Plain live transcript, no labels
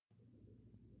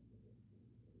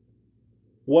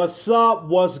What's up?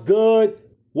 What's good?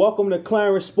 Welcome to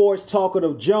Clarence Sports Talking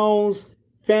of Jones,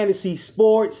 Fantasy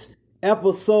Sports,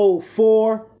 Episode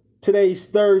 4. Today's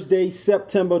Thursday,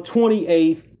 September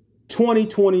 28th,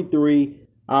 2023.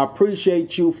 I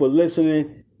appreciate you for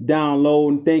listening,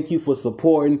 downloading. Thank you for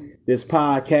supporting this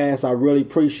podcast. I really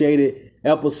appreciate it.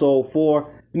 Episode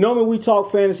 4. Normally we talk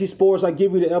fantasy sports. I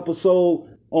give you the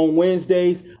episode on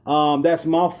Wednesdays. That's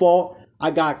my fault.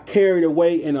 I got carried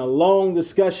away in a long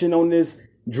discussion on this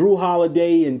Drew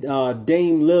Holiday and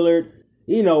Dame Lillard.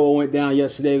 You know what went down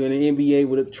yesterday in the NBA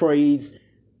with the trades.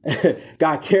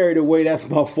 Got carried away. That's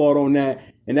my fault on that.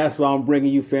 And that's why I'm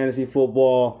bringing you fantasy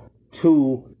football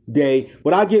today.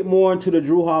 But I'll get more into the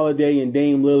Drew Holiday and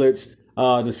Dame Lillard's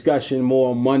discussion more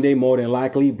on Monday, more than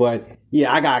likely. But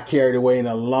yeah, I got carried away in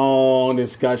a long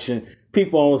discussion.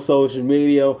 People on social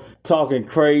media talking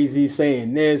crazy,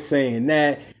 saying this, saying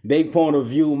that, they point of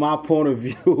view, my point of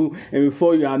view. And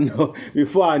before I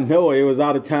know it, it was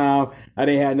out of time. I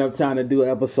didn't have enough time to do an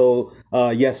episode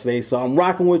yesterday. So I'm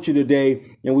rocking with you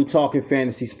today, and we talking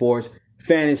fantasy sports,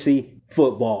 fantasy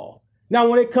football. Now,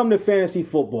 when it comes to fantasy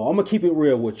football, I'm going to keep it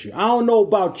real with you. I don't know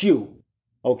about you,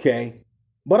 okay?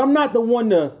 But I'm not the one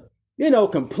to,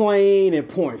 complain and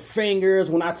point fingers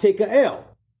when I take a L.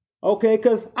 Okay,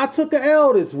 because I took an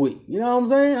L this week. You know what I'm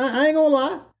saying? I ain't going to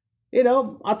lie.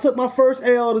 I took my first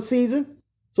L of the season.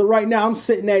 So right now I'm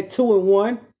sitting at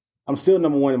 2-1. I'm still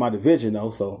number one in my division, though.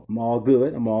 So I'm all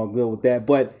good. I'm all good with that.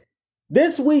 But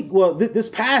this week, this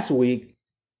past week,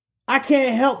 I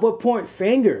can't help but point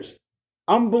fingers.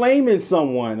 I'm blaming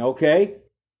someone, okay?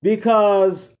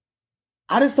 Because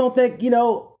I just don't think,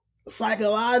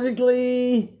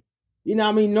 psychologically,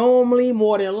 normally,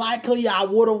 more than likely, I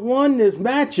would have won this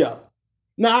matchup.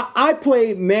 Now, I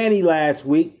played Manny last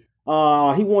week.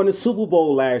 He won the Super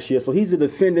Bowl last year, so he's the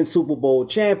defending Super Bowl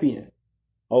champion.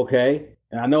 Okay?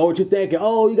 And I know what you're thinking.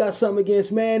 Oh, you got something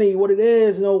against Manny. What it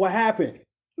is, what happened.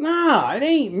 Nah, it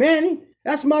ain't Manny.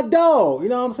 That's my dog. You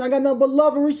know what I'm saying? I got nothing but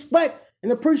love and respect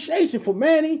and appreciation for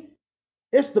Manny.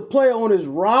 It's the player on his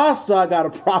roster I got a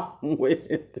problem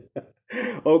with.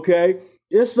 Okay?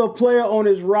 It's a player on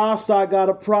his roster I got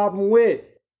a problem with.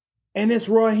 And it's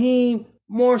Raheem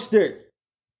Mostert.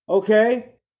 Okay?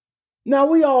 Now,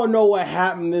 we all know what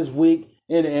happened this week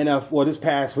in the NFL, this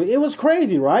past week. It was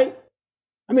crazy, right?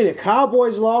 The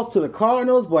Cowboys lost to the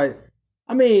Cardinals, but,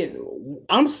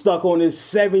 I'm stuck on this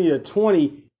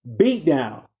 70-20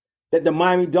 beatdown that the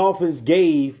Miami Dolphins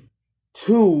gave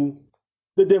to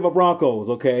the Denver Broncos,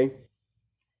 okay?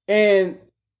 And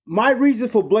my reason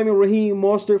for blaming Raheem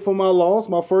Mostert for my loss,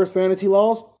 my first fantasy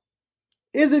loss,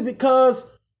 it's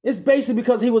basically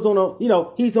because he was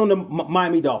he's on the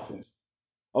Miami Dolphins.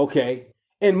 Okay.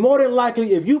 And more than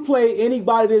likely, if you play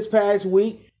anybody this past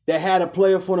week that had a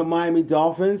player for the Miami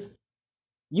Dolphins,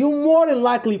 you more than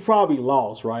likely probably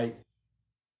lost, right?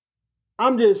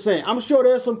 I'm just saying, I'm sure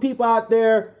there's some people out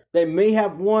there that may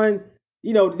have won.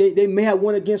 They may have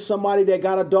won against somebody that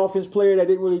got a Dolphins player that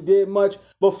didn't really did much.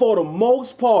 But for the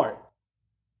most part,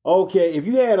 okay, if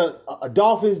you had a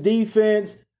Dolphins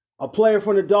defense, a player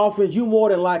from the Dolphins, you more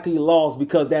than likely lost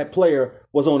because that player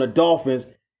was on the Dolphins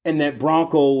and that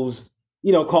Broncos,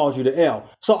 caused you the L.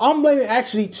 So I'm blaming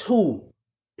actually two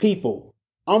people.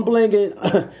 I'm blaming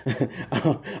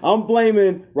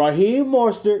Raheem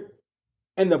Mostert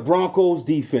and the Broncos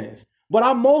defense. But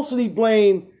I mostly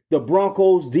blame the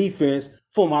Broncos defense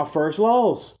for my first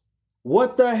loss.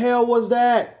 What the hell was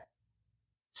that?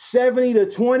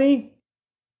 70-20?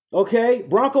 Okay,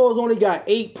 Broncos only got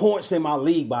 8 points in my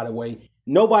league, by the way.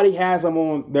 Nobody has them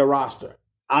on their roster.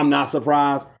 I'm not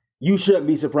surprised. You shouldn't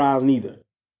be surprised neither.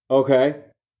 Okay?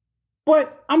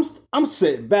 But I'm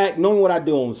sitting back, knowing what I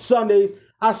do on Sundays.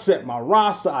 I set my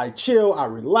roster, I chill, I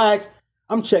relax.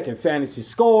 I'm checking fantasy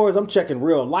scores, I'm checking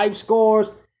real life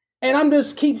scores. And I'm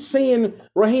just keep seeing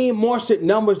Raheem Mostert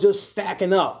numbers just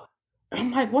stacking up. And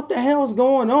I'm like, what the hell is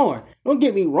going on? Don't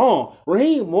get me wrong.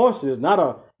 Raheem Mostert is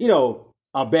not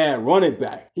a bad running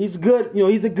back. He's good.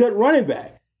 He's a good running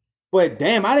back. But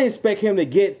damn, I didn't expect him to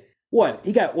get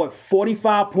he got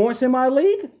 45 points in my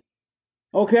league?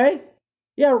 Okay.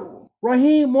 Yeah,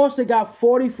 Raheem Mostert got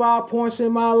 45 points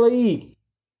in my league.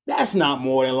 That's not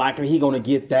more than likely he's going to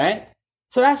get that.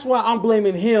 So that's why I'm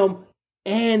blaming him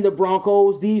and the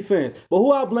Broncos defense. But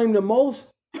who I blame the most?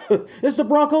 It's the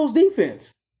Broncos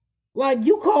defense. Like,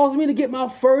 you caused me to get my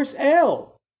first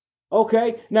L.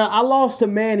 Okay? Now, I lost to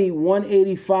Manny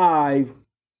 185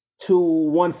 to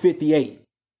 158.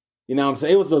 You know what I'm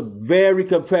saying? It was a very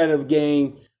competitive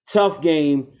game, tough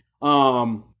game.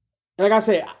 And like I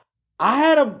say, I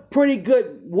had a pretty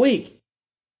good week.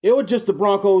 It was just the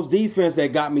Broncos defense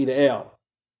that got me the L.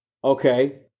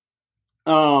 Okay?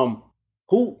 Um,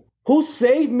 who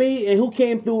saved me and who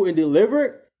came through and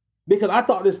delivered? Because I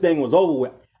thought this thing was over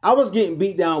with. I was getting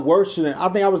beat down worse than I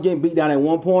think I was getting beat down at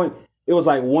one point. It was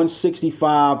like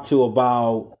 165 to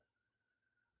about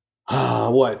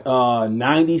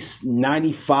 90,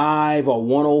 95 or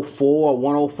 104 or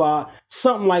 105,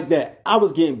 something like that. I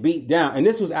was getting beat down. And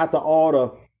this was after all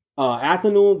the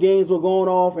afternoon games were going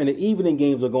off and the evening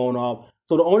games were going off.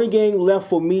 So the only game left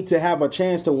for me to have a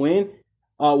chance to win,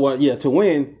 to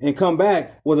win and come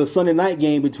back was a Sunday night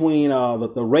game between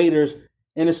the Raiders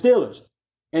and the Steelers.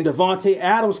 And Devontae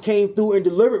Adams came through and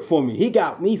delivered for me. He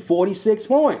got me 46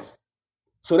 points.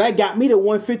 So that got me to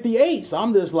 158. So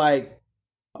I'm just like,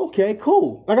 okay,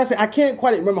 cool. Like I said, I can't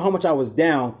quite remember how much I was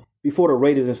down before the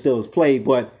Raiders and Steelers played,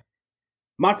 but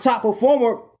my top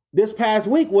performer this past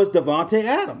week was Devontae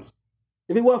Adams.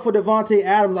 If it wasn't for Devontae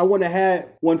Adams, I wouldn't have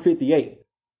had 158.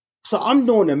 So I'm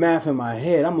doing the math in my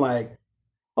head. I'm like,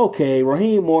 okay,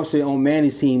 Raheem Morrison on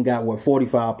Manny's team got,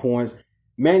 45 points.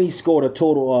 Manny scored a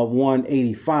total of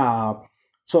 185.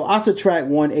 So I subtract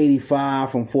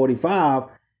 185 from 45,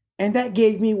 and that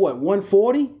gave me,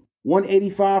 140?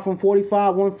 185 from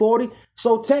 45, 140.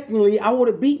 So technically, I would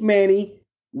have beat Manny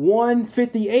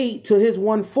 158 to his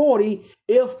 140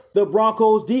 if the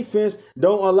Broncos defense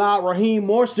don't allow Raheem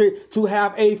Mostert to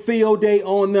have a field day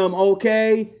on them,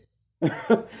 okay?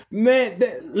 Man,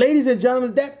 ladies and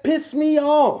gentlemen, that pissed me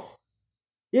off.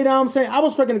 You know what I'm saying? I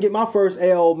was expecting to get my first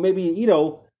L maybe,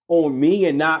 on me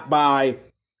and not by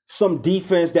some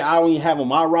defense that I don't even have on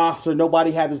my roster.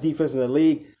 Nobody had this defense in the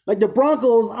league. Like the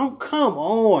Broncos, come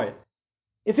on.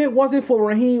 If it wasn't for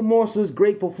Raheem Morrison's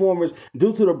great performance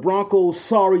due to the Broncos'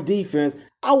 sorry defense,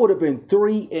 I would have been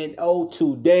 3-0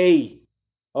 today.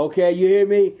 Okay, you hear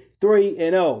me?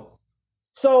 3-0.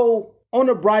 So on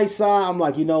the bright side, I'm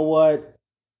like, you know what?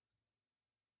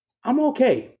 I'm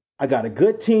okay. I got a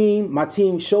good team. My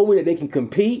team showed me that they can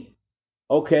compete.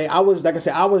 Okay, I was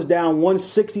down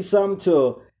 160 something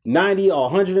to 90 or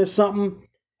 100 and something,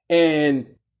 and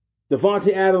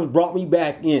Devontae Adams brought me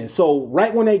back in. So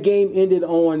right when that game ended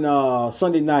on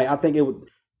Sunday night, I think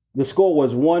the score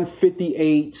was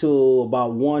 158 to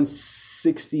about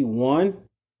 161.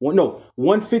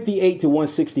 158 to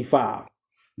 165.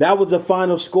 That was the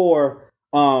final score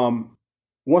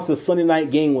once the Sunday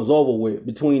night game was over with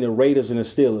between the Raiders and the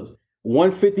Steelers.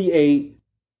 158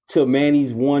 to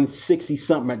Manny's 160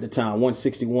 something at the time,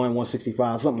 161,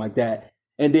 165, something like that.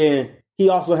 And then he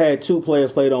also had two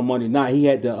players played on Monday night. He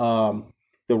had the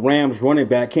Rams running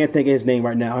back, can't think of his name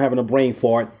right now, having a brain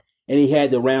fart. And he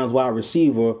had the Rams wide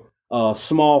receiver,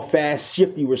 small, fast,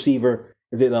 shifty receiver.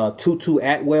 Is it Tutu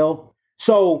Atwell?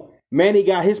 So Manny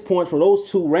got his points for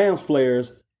those two Rams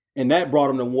players, and that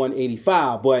brought him to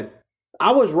 185. But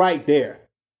I was right there.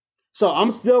 So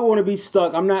I'm still going to be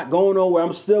stuck. I'm not going nowhere.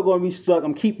 I'm still going to be stuck.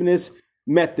 I'm keeping this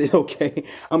method, okay?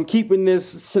 I'm keeping this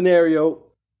scenario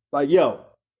like,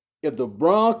 if the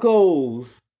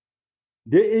Broncos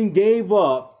didn't give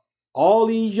up all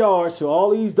these yards to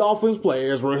all these Dolphins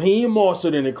players, Raheem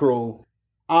Mostert and the crew,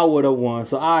 I would have won.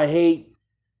 So I hate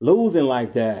losing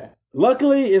like that.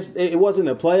 Luckily, it wasn't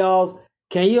the playoffs.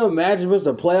 Can you imagine if it's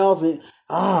the playoffs?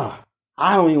 I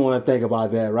don't even want to think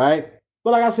about that, right?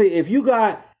 But like I say, if you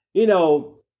got,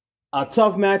 a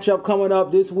tough matchup coming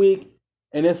up this week,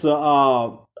 and it's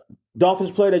a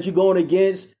Dolphins player that you're going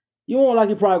against, you won't like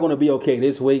you're probably going to be okay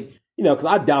this week, because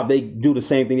I doubt they do the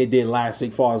same thing they did last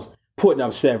week as far as putting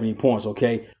up 70 points,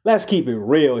 okay? Let's keep it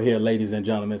real here, ladies and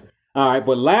gentlemen. All right,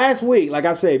 but last week, like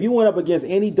I said, if you went up against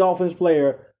any Dolphins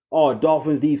player or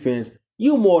Dolphins defense,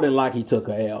 you more than likely took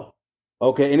a L,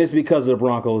 okay? And it's because of the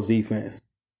Broncos defense,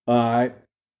 all right?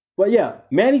 But yeah,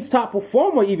 Manny's top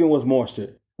performer even was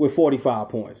Mostert with 45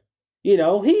 points. He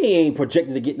ain't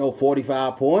projected to get no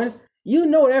 45 points. You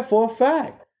know that for a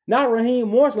fact. Not Raheem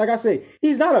Morris. Like I say,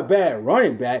 he's not a bad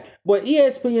running back, but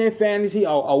ESPN Fantasy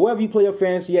or wherever you play your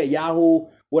fantasy at, Yahoo,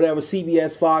 whatever,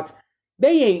 CBS, Fox,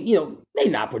 they ain't, they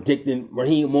not predicting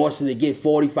Raheem Morrison to get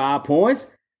 45 points.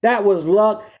 That was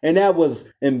luck, and that was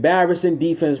embarrassing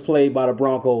defense played by the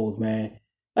Broncos, man.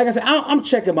 Like I said, I'm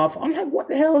checking my phone. I'm like, what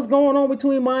the hell is going on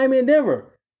between Miami and Denver?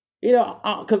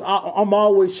 Because I'm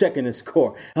always checking the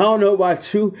score. I don't know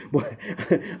about you, but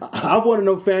I'm one of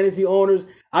them fantasy owners.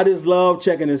 I just love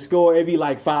checking the score every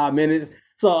 5 minutes.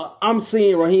 So I'm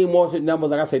seeing Raheem Mostert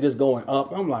numbers, like I said, just going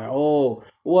up. I'm like, oh,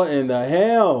 what in the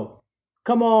hell?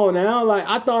 Come on now.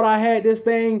 I thought I had this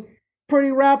thing pretty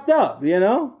wrapped up,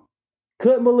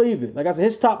 Couldn't believe it. Like I said,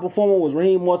 his top performer was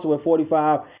Raheem Mostert with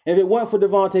 45. If it weren't for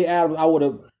Devontae Adams, I would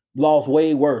have lost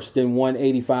way worse than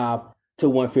 185 to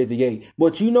 158.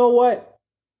 But you know what?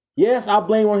 Yes, I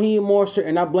blame Raheem Mostert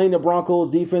and I blame the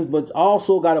Broncos defense, but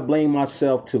also got to blame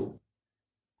myself too.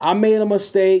 I made a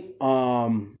mistake.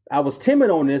 I was timid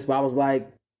on this, but I was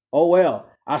like, oh well.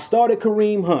 I started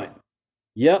Kareem Hunt.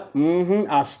 Yep.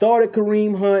 I started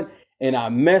Kareem Hunt and I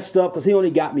messed up because he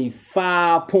only got me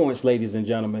 5 points, ladies and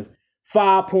gentlemen.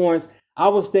 5 points. I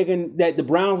was thinking that the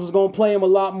Browns was going to play him a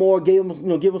lot more, give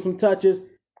him some touches,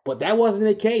 but that wasn't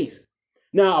the case.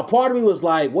 Now, a part of me was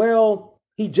like, well,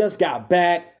 he just got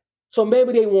back, so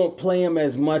maybe they won't play him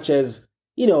as much as,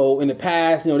 in the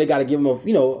past. They got to give him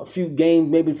a few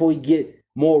games maybe before he get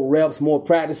more reps, more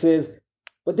practices.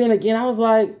 But then again, I was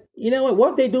like, you know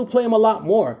what if they do play him a lot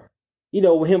more,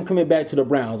 with him coming back to the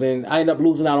Browns, and I end up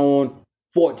losing out on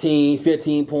 14,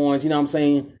 15 points, you know what I'm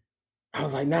saying? I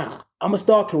was like, nah, I'm going to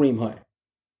start Kareem Hunt.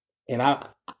 And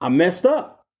I messed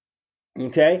up.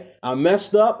 Okay? I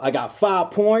messed up. I got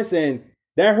 5 points, and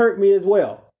that hurt me as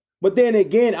well. But then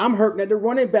again, I'm hurting at the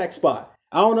running back spot.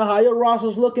 I don't know how your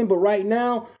roster's looking, but right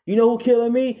now, you know who's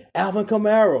killing me? Alvin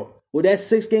Kamara with that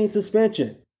 6-game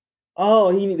suspension. Oh,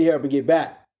 he need to help me get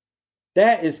back.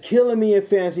 That is killing me in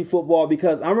fantasy football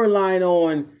because I'm relying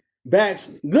on backs,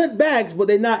 good backs, but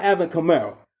they're not Alvin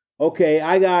Kamara. Okay,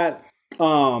 I got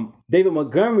David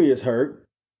Montgomery is hurt.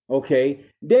 Okay,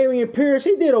 Dameon Pierce,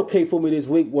 he did okay for me this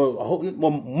week. Well,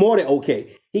 more than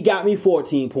okay. He got me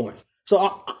 14 points.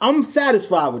 So I'm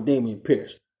satisfied with Dameon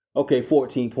Pierce. Okay,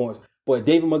 14 points. But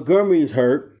David Montgomery is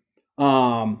hurt.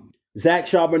 Zach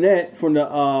Charbonnet from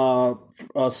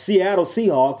the Seattle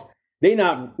Seahawks, they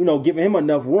not giving him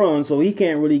enough runs, so he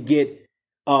can't really get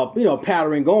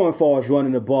pattern going as far as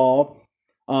running the ball.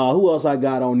 Who else I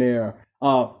got on there?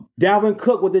 Dalvin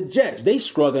Cook with the Jets. They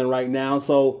struggling right now,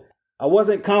 so I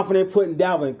wasn't confident putting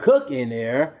Dalvin Cook in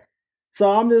there. So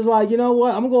I'm just like, you know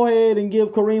what? I'm going to go ahead and give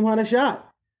Kareem Hunt a shot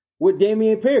with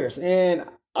Dameon Pierce. And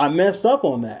I messed up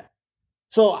on that.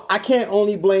 So I can't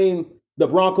only blame the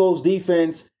Broncos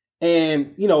defense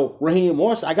and, Raheem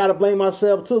Morris. I got to blame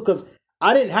myself too, because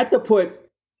I didn't have to put,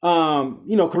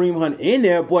 Kareem Hunt in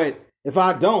there. But if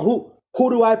I don't, who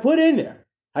do I put in there?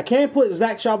 I can't put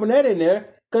Zach Charbonnet in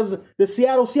there because the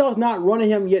Seattle Seahawks not running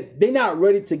him yet. They're not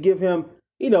ready to give him,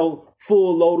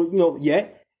 full load,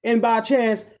 yet. And by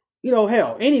chance,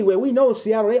 hell, anyway, we know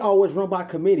Seattle, they always run by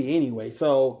committee anyway.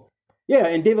 So, yeah,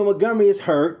 and David Montgomery is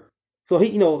hurt. So,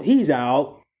 he's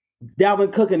out.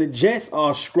 Dalvin Cook and the Jets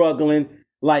are struggling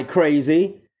like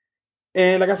crazy.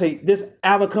 And like I say, this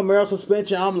Alvin Kamara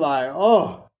suspension, I'm like,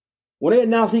 oh. When they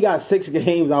announced he got 6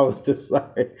 games, I was just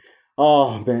like,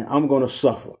 oh, man, I'm going to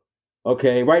suffer.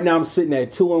 Okay, right now I'm sitting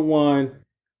at 2-1.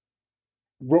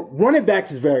 Running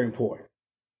backs is very important.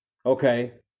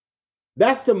 Okay,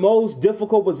 that's the most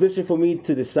difficult position for me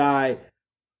to decide.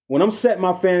 When I'm setting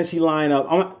my fantasy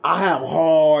lineup, I have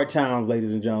hard times,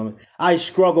 ladies and gentlemen. I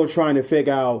struggle trying to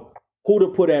figure out who to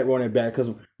put at running back because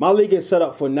my league is set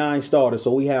up for 9 starters.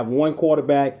 So we have 1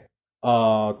 quarterback,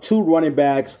 2 running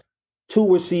backs,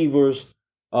 2 receivers,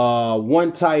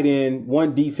 1 tight end,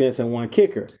 1 defense, and 1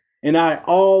 kicker. And I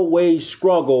always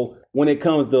struggle when it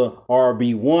comes to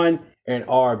RB1 and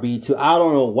RB2. I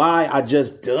don't know why. I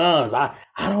just does. I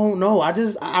don't know. I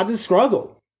just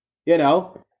struggle.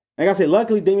 Like I said,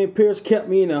 luckily Dameon Pierce kept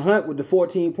me in the hunt with the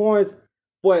 14 points.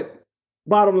 But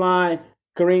bottom line,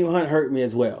 Kareem Hunt hurt me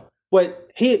as well.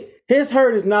 But his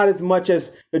hurt is not as much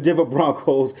as the Denver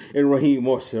Broncos and Raheem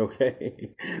Mostert,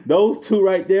 okay? Those two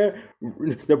right there,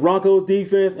 the Broncos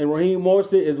defense and Raheem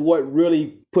Mostert is what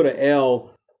really put an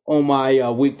L on my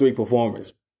week 3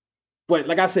 performance. But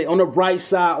like I say, on the bright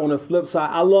side, on the flip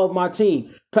side, I love my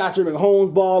team. Patrick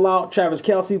Mahomes ball out, Travis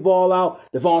Kelce ball out,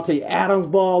 Devontae Adams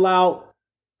ball out.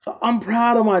 So I'm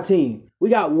proud of my team. We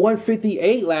got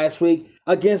 158 last week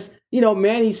against,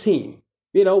 Manny's team.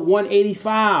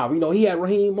 185. He had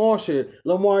Raheem Mostert,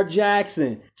 Lamar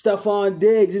Jackson, Stephon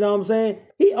Diggs, you know what I'm saying?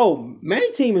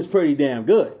 Manny's team is pretty damn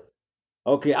good.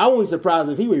 Okay, I won't be surprised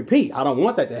if he repeat. I don't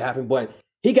want that to happen, but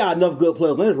he got enough good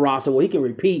players on his roster where he can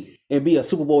repeat and be a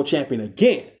Super Bowl champion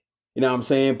again. You know what I'm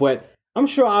saying? But I'm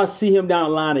sure I'll see him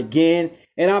down the line again,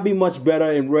 and I'll be much better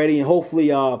and ready. And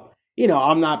hopefully, I'm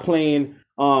not playing,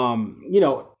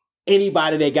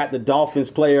 anybody that got the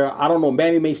Dolphins player. I don't know.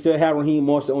 Manny may still have Raheem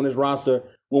Mostert on his roster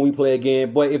when we play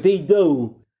again. But if he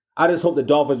do, I just hope the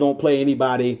Dolphins don't play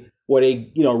anybody where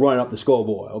they, run up the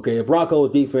scoreboard. Okay, the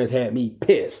Broncos defense had me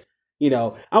pissed.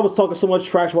 I was talking so much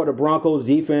trash about the Broncos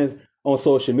defense on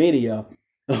social media.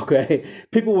 Okay,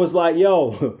 people was like,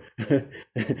 yo,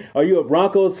 are you a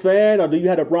Broncos fan or do you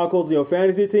have the Broncos in your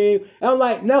fantasy team? And I'm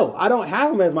like, no, I don't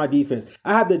have them as my defense.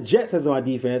 I have the Jets as my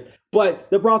defense, But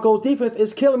the Broncos defense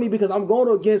is killing me because I'm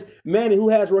going against Manny, who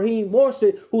has Raheem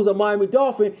Mostert, who's a Miami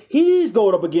Dolphin. He's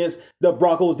going up against the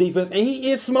Broncos defense, and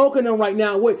he is smoking them right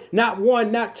now with not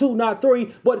one, not two, not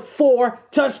three, but 4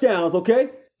 touchdowns,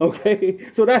 okay?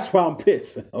 Okay, so that's why I'm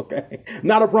pissed, okay?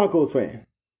 Not a Broncos fan.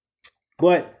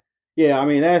 But, yeah, I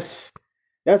mean, that's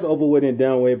over with and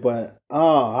done with, but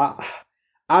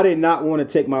I did not want to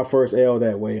take my first L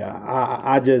that way.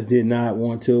 I just did not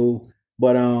want to.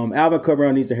 But Alvin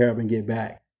Kamara needs to hurry up and get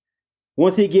back.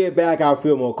 Once he get back, I'll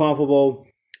feel more comfortable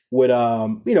with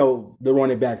the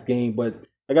running back game. But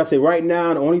like I said, right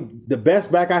now, the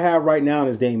best back I have right now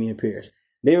is Damian Pierce.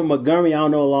 David Montgomery, I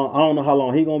don't know how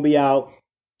long he's gonna be out.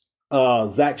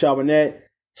 Zach Charbonnet,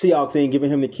 Seahawks ain't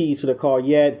giving him the keys to the car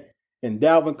yet. And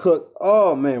Dalvin Cook,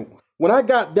 oh man, when I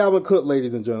got Dalvin Cook,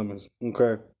 ladies and gentlemen,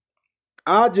 okay,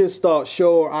 I just thought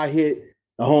sure I hit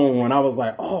a home run. I was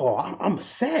like, oh, I'm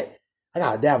set. I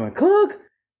got Dalvin Cook,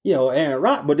 Aaron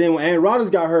Rodgers. But then when Aaron Rodgers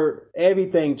got hurt,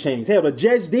 everything changed. Hell, the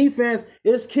Jets defense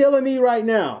is killing me right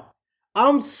now.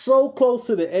 I'm so close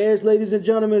to the edge, ladies and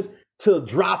gentlemen, to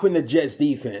dropping the Jets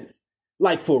defense.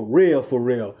 Like, for real, for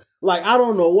real. Like, I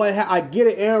don't know what I get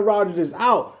it, Aaron Rodgers is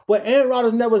out. But Aaron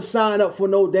Rodgers never signed up for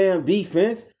no damn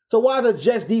defense. So why is the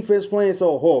Jets defense playing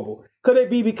so horrible? Could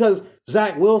it be because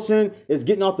Zach Wilson is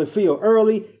getting off the field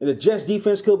early and the Jets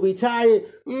defense could be tired?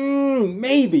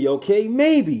 Maybe, okay,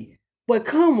 maybe. But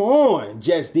come on,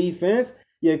 Jets defense.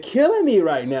 You're killing me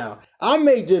right now. I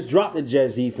may just drop the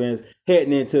Jets defense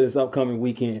heading into this upcoming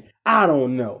weekend. I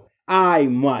don't know. I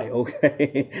might,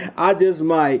 okay? I just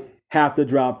might have to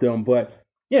drop them. But,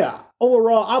 yeah,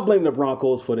 overall, I blame the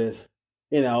Broncos for this.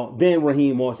 Then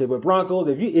Raheem Mostert. But Broncos,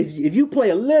 if you play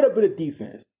a little bit of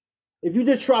defense, if you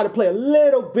just try to play a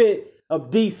little bit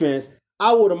of defense,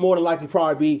 I would have more than likely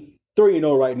probably be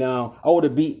 3-0 right now. I would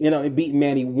have beat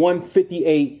Manny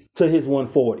 158 to his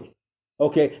 140.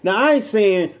 Okay. Now I ain't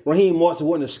saying Raheem Mostert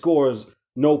wouldn't have scored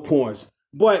no points,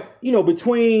 but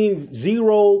between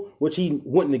 0, which he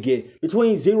wouldn't get,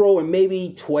 between 0 and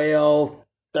maybe 12,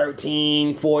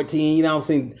 13, 14, you know what I'm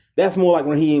saying? That's more like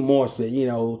Raheem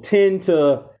Mostert, 10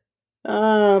 to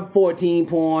 14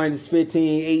 points,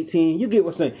 15, 18. You get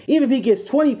what's saying. Even if he gets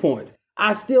 20 points,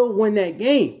 I still win that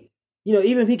game.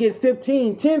 Even if he gets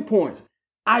 15, 10 points,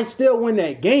 I still win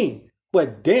that game.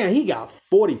 But damn, he got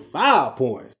 45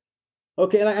 points.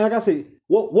 Okay, and like I said,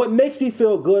 what makes me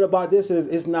feel good about this is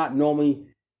it's not normally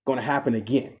going to happen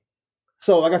again.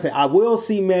 So like I said, I will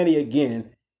see Manny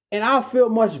again, and I'll feel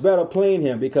much better playing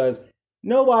him because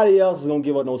nobody else is going to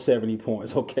give up no 70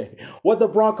 points, okay? What the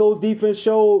Broncos defense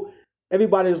showed,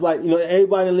 everybody's like,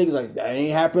 everybody in the league is like, that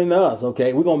ain't happening to us,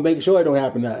 okay? We're going to make sure it don't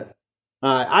happen to us.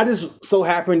 I just so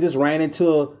happened ran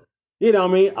into,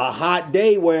 a hot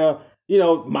day where,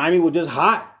 Miami was just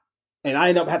hot. And I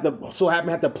ended up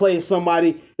have to play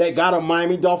somebody that got a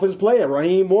Miami Dolphins player,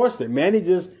 Raheem Mostert. Manny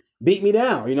just beat me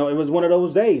down. It was one of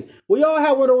those days. We all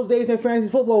have one of those days in fantasy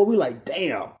football where we like,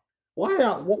 damn,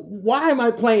 why am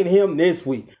I playing him this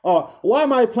week? Or why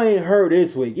am I playing her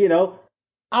this week?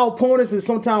 Our opponents is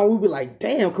sometimes we be like,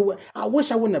 damn, I wish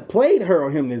I wouldn't have played her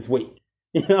or him this week.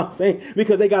 You know what I'm saying?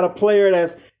 Because they got a player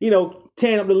that's,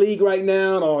 tearing up the league right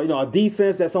now, or, a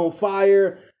defense that's on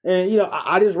fire. And,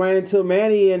 I just ran into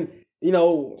Manny and,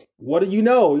 what do you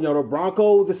know? The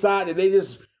Broncos decided they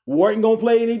just weren't going to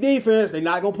play any defense. They're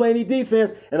not going to play any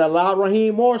defense and allowed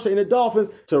Raheem Mostert and the Dolphins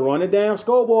to run the damn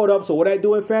scoreboard up. So what that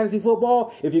do in fantasy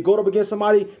football, if you go up against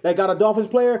somebody that got a Dolphins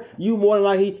player, you more than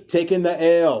likely taking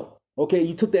the L. Okay,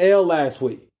 you took the L last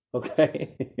week.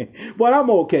 Okay, but I'm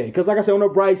okay. Because like I said, on the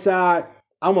bright side,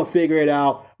 I'm going to figure it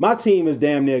out. My team is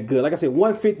damn near good. Like I said,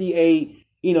 158,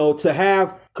 to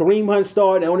have Kareem Hunt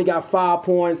start and only got 5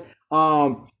 points.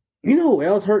 Who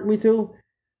else hurt me too?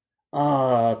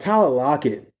 Tyler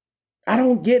Lockett. I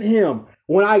don't get him.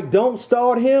 When I don't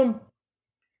start him,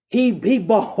 he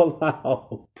ball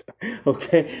out.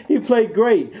 Okay, he played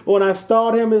great. But when I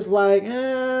start him, it's like,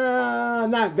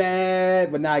 not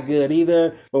bad, but not good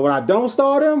either. But when I don't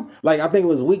start him, like I think it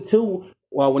was week 2,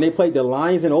 when they played the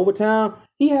Lions in overtime,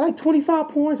 he had like 25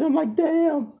 points. I'm like,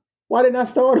 damn, why didn't I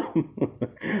start him?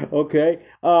 Okay.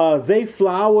 Zay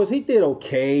Flowers, he did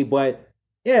okay, but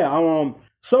yeah,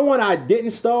 someone I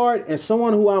didn't start and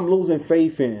someone who I'm losing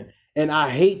faith in. And I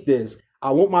hate this.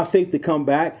 I want my faith to come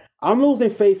back. I'm losing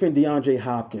faith in DeAndre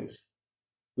Hopkins.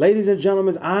 Ladies and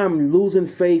gentlemen, I'm losing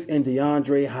faith in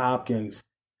DeAndre Hopkins.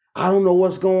 I don't know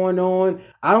what's going on.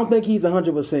 I don't think he's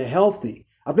 100% healthy.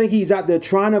 I think he's out there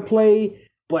trying to play,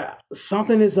 but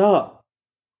something is up.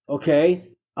 Okay?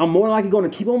 I'm more likely going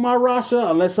to keep him on my roster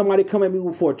unless somebody come at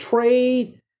me for a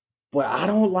trade. But I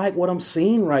don't like what I'm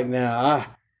seeing right now.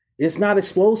 it's not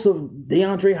explosive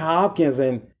DeAndre Hopkins,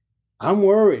 and I'm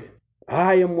worried.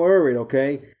 I am worried,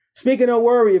 okay? Speaking of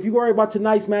worry, if you worry about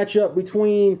tonight's matchup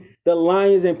between the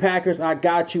Lions and Packers, I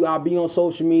got you. I'll be on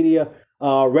social media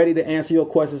ready to answer your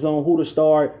questions on who to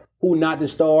start, who not to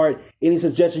start, any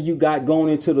suggestions you got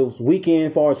going into the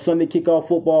weekend for our Sunday kickoff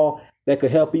football that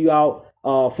could help you out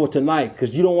for tonight,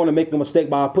 because you don't want to make a mistake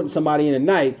by putting somebody in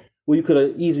tonight where you could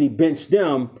have easily benched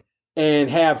them and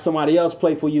have somebody else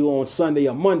play for you on Sunday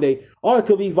or Monday, or it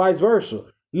could be vice versa.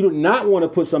 You do not want to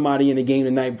put somebody in the game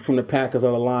tonight from the Packers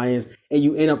or the Lions, and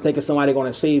you end up thinking somebody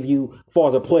going to save you as far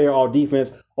as a player or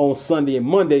defense on Sunday and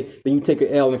Monday, then you take an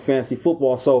L in fantasy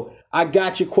football. So I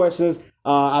got your questions.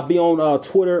 I'll be on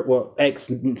Twitter, well,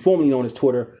 X, formerly known as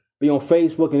Twitter, be on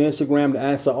Facebook and Instagram to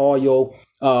answer all your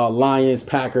Lions,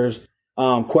 Packers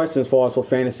questions for us for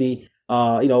fantasy,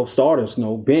 starters,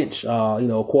 bench,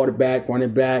 quarterback,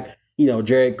 running back,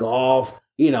 Jared Goff,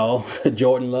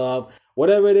 Jordan Love,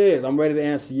 whatever it is. I'm ready to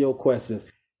answer your questions.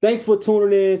 Thanks for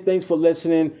tuning in. Thanks for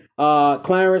listening.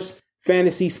 Clarence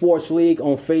Fantasy Sports League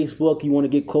on Facebook. You want to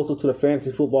get closer to the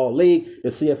Fantasy Football League, the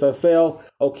CFFL.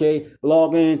 Okay,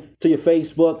 log in to your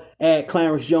Facebook, add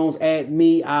Clarence Jones, add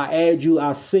me. I add you.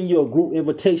 I'll send you a group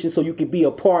invitation so you can be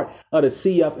a part of the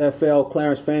CFFL,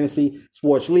 Clarence Fantasy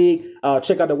Sports League.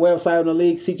 Check out the website on the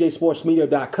league,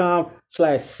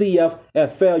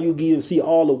 cjsportsmedia.com/CFFL. You get to see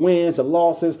all the wins, the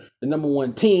losses, the number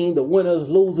one team, the winners,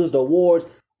 losers, the awards.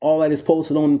 All that is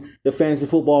posted on the Fantasy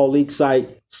Football League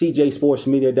site,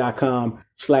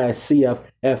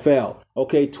 cjsportsmedia.com/CFFL.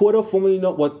 Okay, Twitter, formerly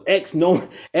known, X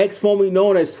formerly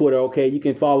known as Twitter. Okay, you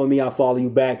can follow me. I'll follow you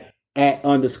back at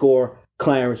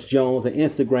 _Clarence Jones, and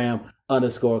Instagram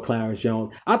 _Clarence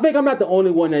Jones. I think I'm not the only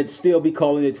one that still be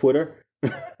calling it Twitter.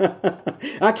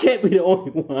 I can't be the only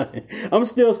one. I'm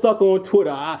still stuck on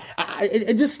Twitter.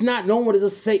 It's just not normal to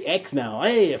just say X now.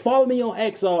 Hey, follow me on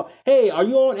X. Hey, are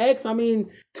you on X? I mean,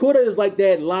 Twitter is like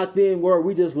that locked in word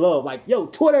we just love. Like, yo,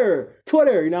 Twitter,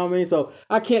 you know what I mean? So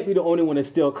I can't be the only one that's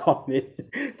still calling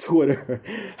it Twitter.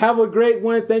 Have a great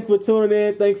one. Thanks for tuning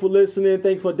in. Thanks for listening.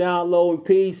 Thanks for downloading.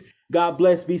 Peace. God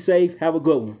bless. Be safe. Have a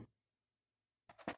good one.